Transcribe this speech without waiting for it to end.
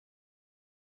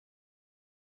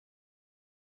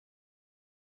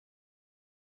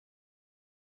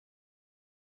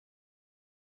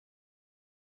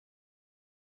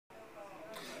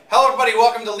Hello everybody,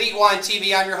 welcome to Elite Wine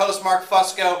TV. I'm your host Mark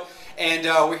Fusco, and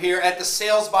we're here at the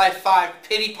Sales by 5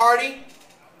 Pity Party.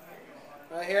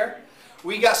 Right here.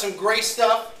 We got some great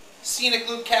stuff. Scenic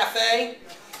Loop Cafe.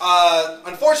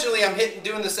 Unfortunately, I'm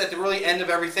doing this at the really end of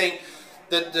everything.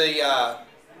 But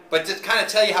to kind of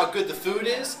tell you how good the food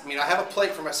is, I mean, I have a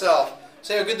plate for myself.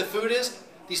 Say how good the food is.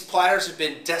 These platters have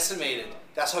been decimated.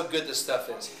 That's how good this stuff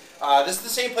is. This is the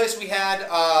same place we had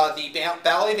the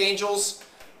Valley of Angels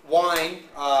wine,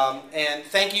 and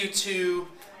thank you to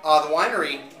the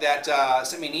winery that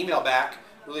sent me an email back.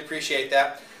 Really appreciate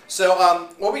that. So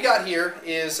what we got here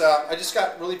is I just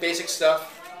got really basic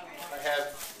stuff. I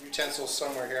have utensils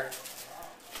somewhere here.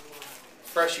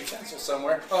 Fresh utensils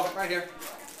somewhere. Oh, right here.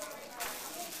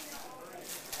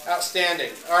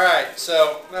 Outstanding. All right.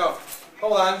 So no,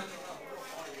 hold on.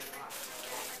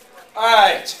 All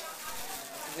right.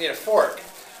 I need a fork.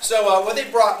 So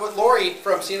what Lori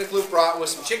from Scenic Loop brought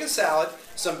was some chicken salad,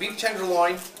 some beef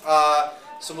tenderloin,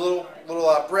 some little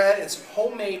bread, and some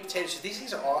homemade potato chips. These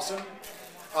things are awesome.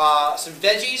 Some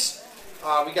veggies.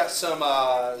 We got some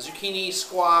zucchini,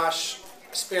 squash,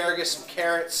 asparagus, some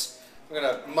carrots. We're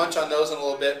gonna munch on those in a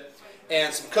little bit,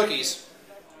 and some cookies.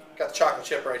 Got the chocolate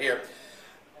chip right here.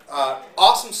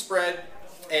 Awesome spread,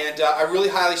 and I really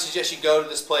highly suggest you go to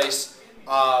this place.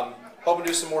 Hoping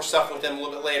to do some more stuff with them a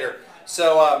little bit later.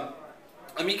 So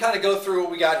let me kind of go through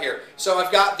what we got here. So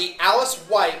I've got the Alice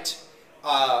White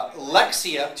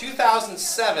Lexia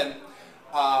 2007.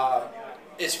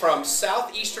 It's from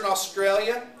southeastern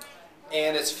Australia,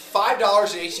 and it's $5 at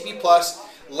HTP Plus.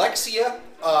 Lexia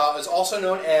is also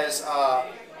known as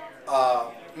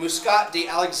Muscat de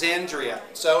Alexandria.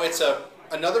 So it's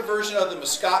another version of the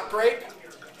Muscat grape.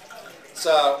 It's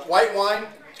a white wine.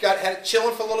 Had it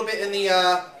chilling for a little bit in the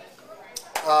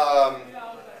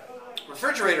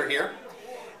refrigerator here,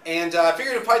 and I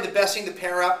figured it would probably be the best thing to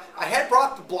pair up. I had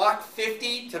brought the Block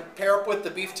 50 to pair up with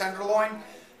the beef tenderloin,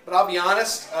 but I'll be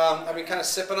honest, I've been kind of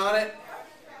sipping on it.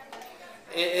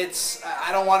 I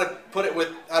don't want to put it with,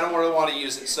 I don't really want to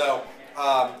use it. So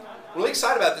really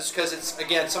excited about this because it's,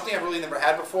 again, something I've really never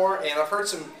had before, and I've heard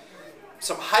some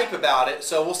hype about it.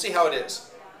 So we'll see how it is.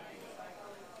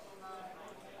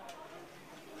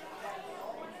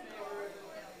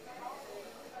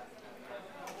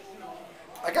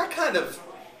 I got kind of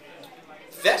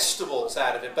vegetables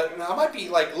out of it, but I might be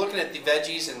like looking at the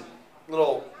veggies and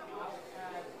little.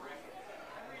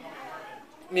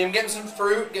 I mean, I'm getting some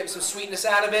fruit, getting some sweetness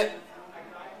out of it.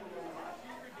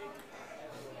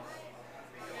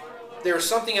 There's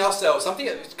something else though, something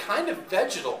that's kind of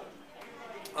vegetal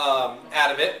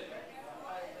out of it.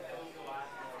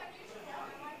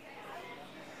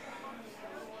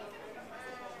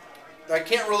 I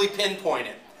can't really pinpoint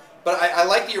it. But I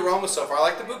like the aroma so far. I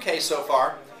like the bouquet so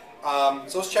far.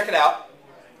 So let's check it out.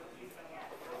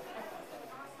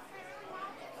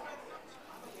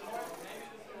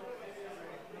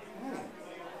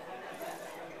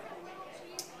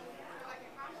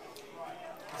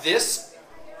 This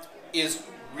is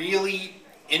really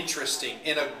interesting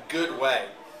in a good way.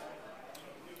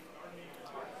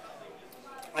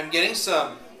 I'm getting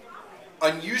some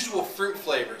unusual fruit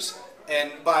flavors.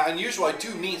 And by unusual, I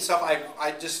do mean stuff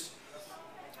I've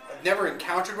never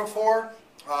encountered before.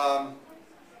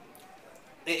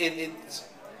 Let's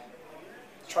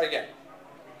try again.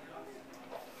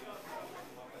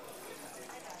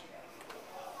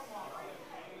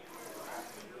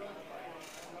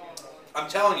 I'm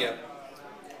telling you,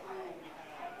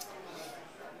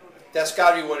 that's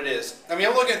got to be what it is. I mean,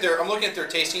 I'm looking at their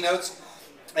tasting notes,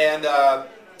 and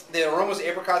the aromas: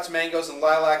 apricots, mangoes, and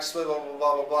lilacs. Blah blah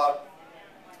blah blah blah.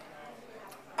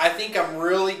 I think I'm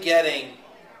really getting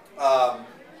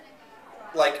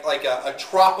like a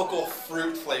tropical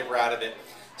fruit flavor out of it.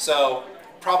 So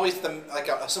probably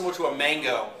similar to a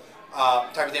mango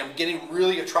type of thing. I'm getting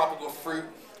really a tropical fruit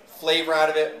flavor out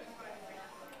of it,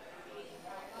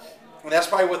 and that's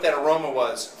probably what that aroma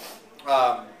was.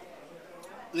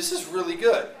 This is really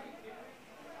good,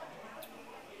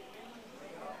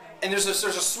 and there's a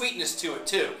sweetness to it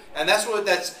too, and that's why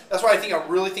I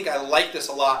really think I like this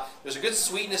a lot. There's a good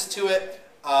sweetness to it.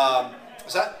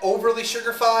 It's not overly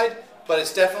sugar-fied, but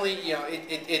it's definitely, you know,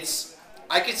 it's.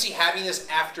 I could see having this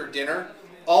after dinner,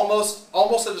 almost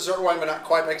a dessert wine, but not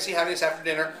quite. But I can see having this after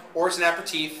dinner, or it's an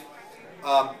aperitif.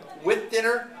 With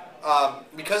dinner,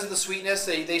 because of the sweetness,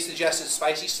 they suggested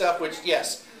spicy stuff. Which,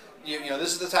 yes, you know,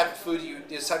 this is the type of food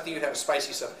this type of thing you'd have with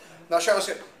spicy stuff. I'm not sure how it's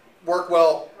going to work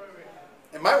well.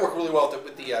 It might work really well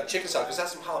with the chicken salad because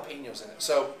that's some jalapenos in it.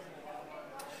 So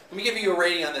let me give you a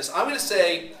rating on this. I'm going to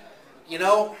say, you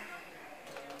know,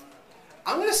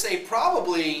 I'm going to say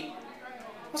probably,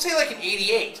 let's say like an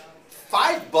 88.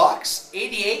 $5,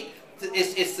 88.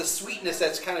 It's the sweetness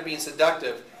that's kind of being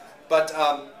seductive, but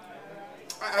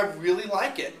I really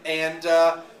like it. And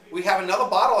we have another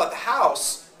bottle at the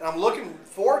house, and I'm looking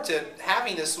forward to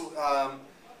having this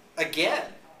again.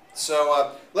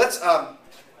 So let's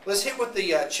hit with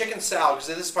the chicken salad, because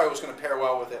this is probably what's going to pair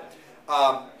well with it.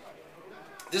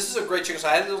 This is a great chicken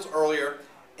salad. I had those earlier,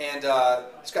 and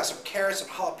it's got some carrots, some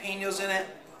jalapenos in it.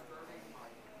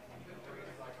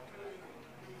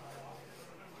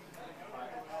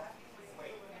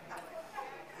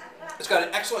 It's got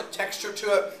an excellent texture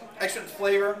to it, excellent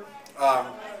flavor.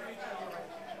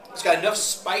 It's got enough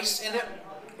spice in it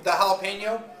with the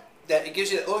jalapeno that it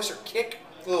gives you that extra kick,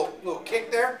 little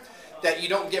kick there that you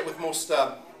don't get with most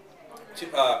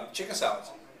chicken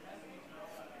salads.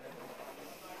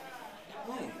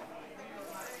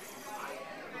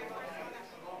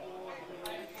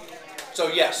 So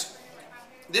yes,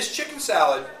 this chicken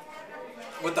salad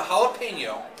with the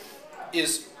jalapeno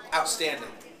is outstanding.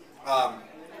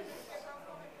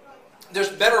 There's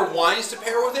better wines to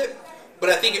pair with it, but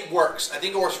I think it works. I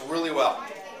think it works really well.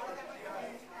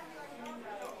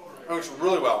 It works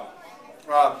really well.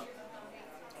 I'm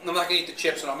not going to eat the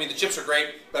chips. I mean, the chips are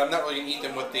great, but I'm not really going to eat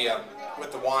them with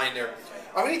the wine there.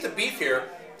 I'm going to eat the beef here,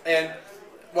 and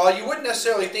while you wouldn't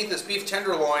necessarily think this beef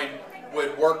tenderloin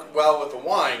would work well with the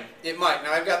wine, it might.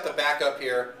 Now I've got the backup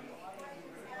here,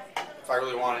 if I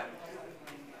really want it.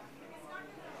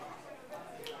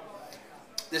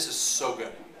 This is so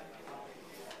good.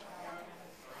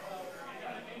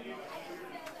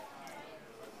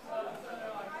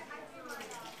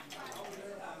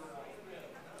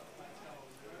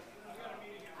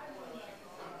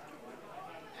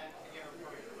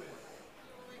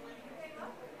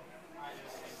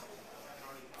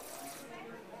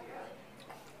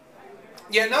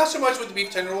 Yeah, not so much with the beef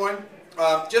tenderloin.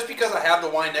 Just because I have the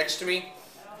wine next to me,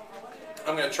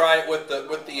 I'm going to try it with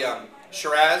the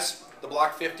Shiraz, the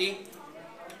Block 50.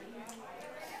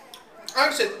 Like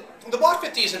I said, the Block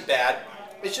 50 isn't bad.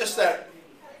 It's just that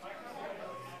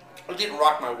it didn't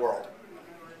rock my world.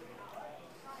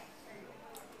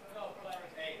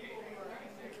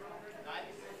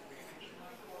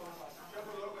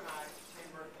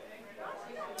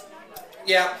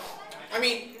 Yeah, I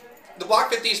mean, the Block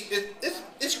 50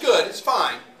 it's good. It's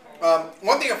fine.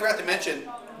 One thing I forgot to mention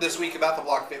this week about the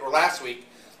Block 50, or last week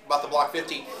about the Block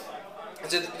 50,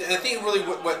 is that, and I think really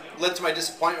what led to my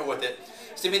disappointment with it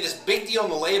is they made this big deal on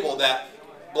the label that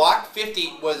Block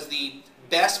 50 was the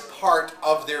best part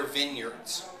of their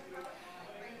vineyards.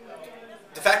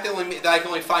 The fact that I can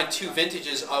only find 2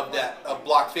 vintages of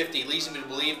Block 50 leads me to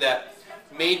believe that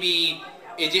maybe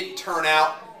it didn't turn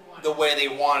out the way they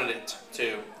wanted it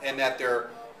to, and that their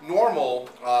normal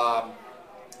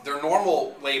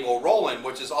label, Roland,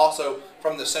 which is also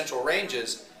from the Central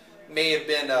Ranges, may have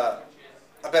been a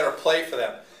better play for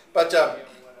them. But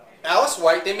Alice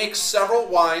White, they make several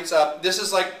wines. This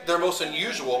is like their most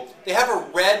unusual. They have a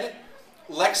red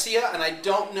Lexia, and I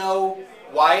don't know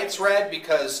why it's red,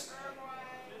 because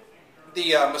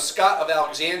the Muscat of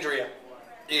Alexandria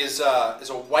is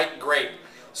a white grape.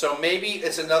 So maybe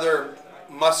it's another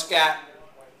Muscat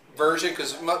version,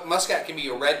 because Muscat can be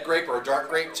a red grape or a dark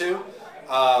grape too.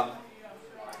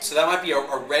 So that might be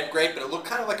a red grape, but it looked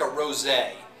kind of like a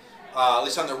rosé, at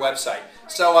least on their website.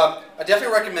 So I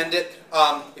definitely recommend it.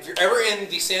 If you're ever in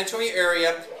the San Antonio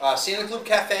area, Scenic Loop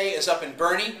Cafe is up in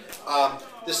Bernie.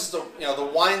 This is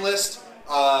the wine list.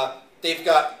 They've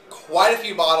got quite a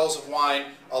few bottles of wine,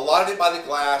 a lot of it by the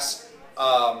glass.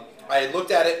 I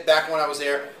looked at it back when I was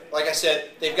there. Like I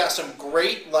said, they've got some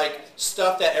great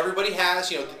stuff that everybody has.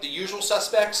 The usual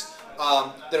suspects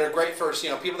that are great for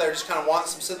people that are just kind of want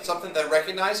something that I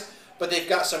recognize. But they've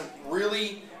got some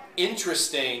really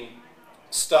interesting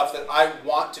stuff that I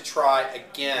want to try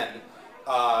again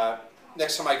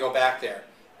next time I go back there.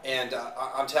 And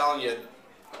I'm telling you,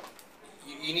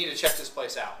 you need to check this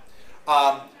place out.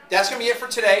 That's going to be it for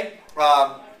today.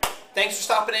 Thanks for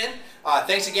stopping in.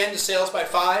 Thanks again to Sales by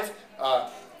 5.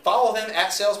 Follow them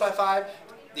at Sales by 5.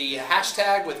 The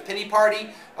hashtag with Pity Party.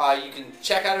 You can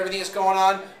check out everything that's going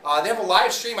on. They have a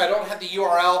live stream. I don't have the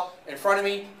URL in front of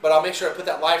me, but I'll make sure I put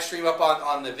that live stream up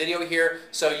on the video here,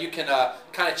 so you can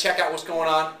kind of check out what's going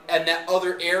on in that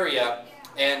other area.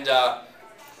 And I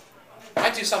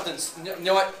might do something. You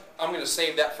know what? I'm going to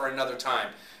save that for another time.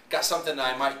 Got something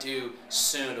that I might do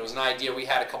soon. It was an idea we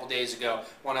had a couple days ago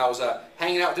when I was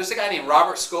hanging out. There's a guy named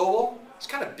Robert Scoble. He's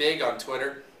kind of big on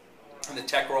Twitter in the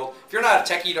tech world. If you're not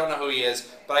a techie, you don't know who he is,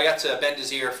 but I got to bend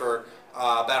his ear for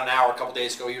about an hour a couple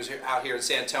days ago. He was out here in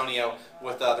San Antonio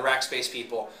with the Rackspace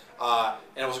people. And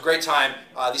it was a great time.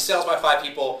 These Sales by 5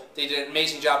 people, they did an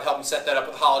amazing job helping set that up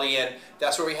with Holiday Inn.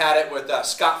 That's where we had it with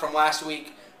Scott from last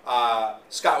week.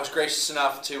 Scott was gracious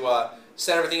enough to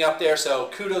set everything up there, so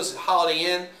kudos to Holiday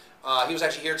Inn. He was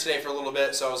actually here today for a little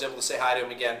bit, so I was able to say hi to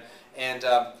him again. And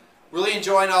really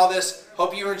enjoying all this.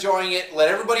 Hope you're enjoying it. Let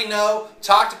everybody know.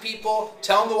 Talk to people.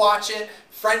 Tell them to watch it.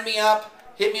 Friend me up.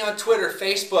 Hit me on Twitter,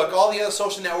 Facebook, all the other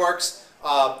social networks.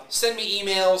 Send me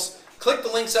emails. Click the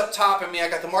links up top. I mean, I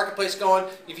got the marketplace going.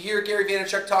 If you hear Gary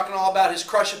Vaynerchuk talking all about his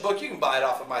Crush It book, you can buy it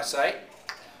off of my site.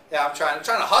 Yeah, I'm trying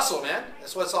to hustle, man.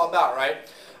 That's what it's all about, right?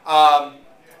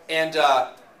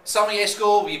 Sommelier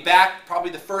School will be back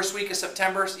probably the first week of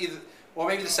September, well,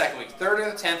 maybe the second week, 3rd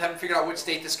or the 10th. I haven't figured out which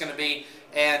date this is going to be.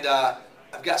 And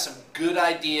I've got some good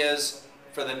ideas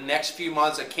for the next few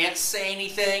months. I can't say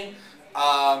anything,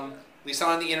 at least not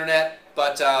on the internet,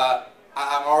 but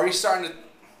I'm already starting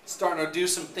to do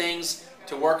some things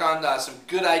to work on some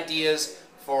good ideas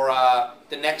for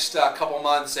the next couple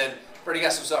months, and I've already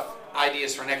got some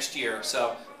ideas for next year.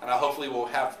 So, and hopefully we'll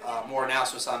have more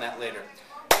announcements on that later.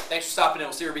 Thanks for stopping in.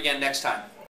 We'll see you again next time.